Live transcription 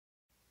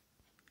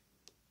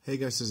Hey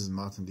guys, this is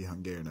Martin, the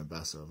Hungarian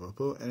ambassador of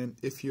OPPO, and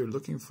if you're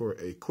looking for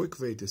a quick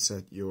way to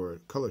set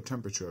your color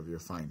temperature of your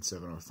Find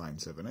 7 or Find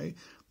 7a,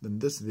 then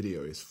this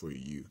video is for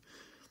you.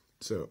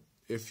 So,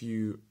 if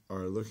you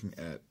are looking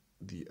at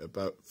the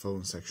About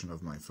Phone section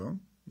of my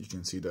phone, you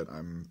can see that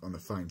I'm on the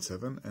Find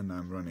 7 and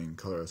I'm running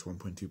ColorOS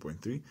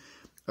 1.2.3.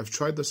 I've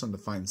tried this on the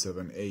Find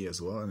 7a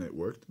as well and it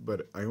worked,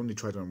 but I only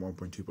tried it on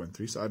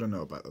 1.2.3, so I don't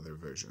know about other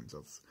versions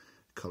of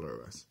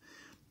ColorOS.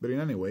 But in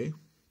any way,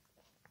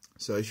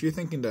 so if you're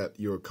thinking that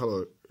your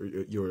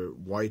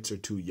whites are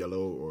too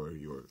yellow or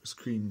your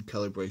screen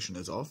calibration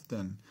is off,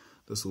 then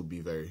this will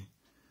be very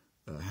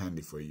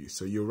handy for you.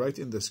 So you write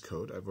in this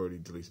code. I've already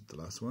deleted the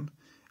last one,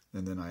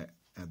 and then I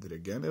add it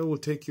again. It will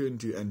take you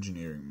into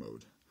engineering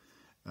mode.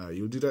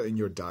 You'll do that in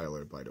your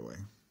dialer, by the way.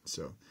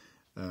 So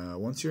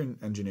once you're in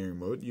engineering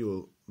mode,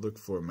 you'll look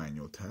for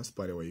manual test.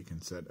 By the way, you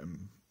can set a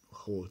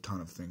whole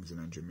ton of things in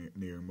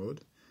engineering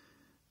mode,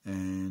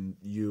 and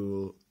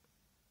you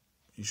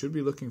should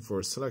be looking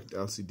for select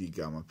LCD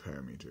gamma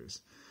parameters,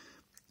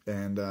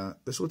 and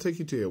this will take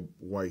you to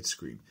a white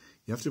screen.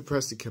 You have to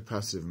press the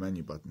capacitive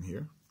menu button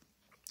here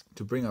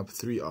to bring up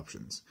three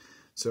options.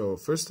 So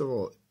first of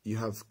all, you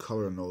have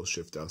color null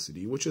shift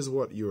LCD, which is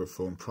what your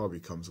phone probably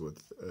comes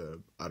with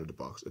out of the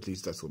box. At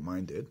least that's what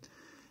mine did.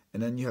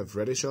 And then you have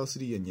reddish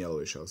LCD and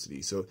yellowish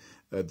LCD. So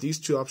these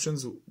two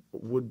options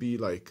would be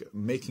like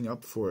making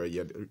up for a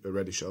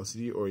reddish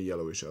LCD or a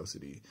yellowish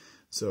LCD.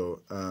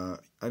 So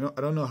I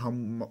don't know how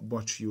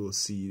much you will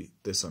see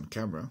this on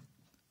camera,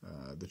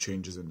 the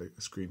changes in the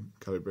screen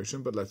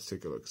calibration, but let's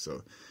take a look.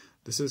 So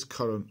this is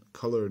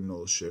color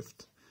null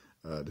shift.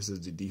 This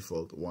is the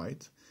default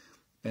white,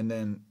 and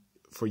then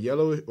for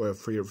yellow or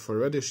for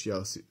reddish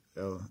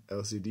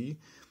LCD,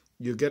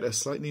 you get a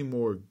slightly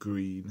more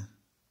green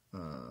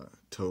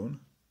tone,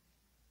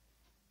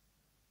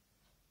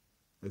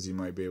 as you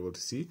might be able to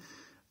see.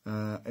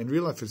 In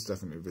real life, it's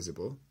definitely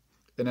visible.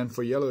 And then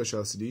for yellowish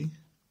LCD,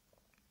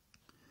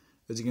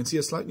 as you can see,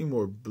 a slightly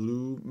more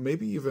blue,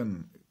 maybe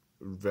even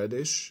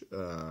reddish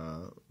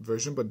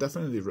version, but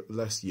definitely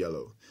less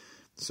yellow.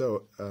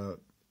 So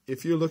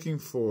if you're looking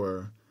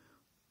for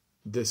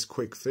this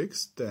quick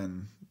fix,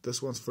 then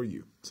this one's for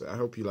you. So I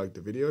hope you liked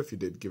the video. If you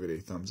did, give it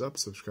a thumbs up,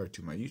 subscribe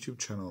to my YouTube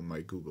channel, my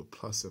Google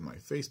Plus, and my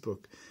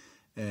Facebook.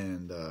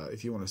 And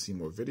if you want to see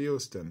more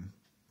videos, then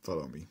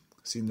follow me.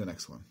 See you in the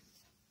next one.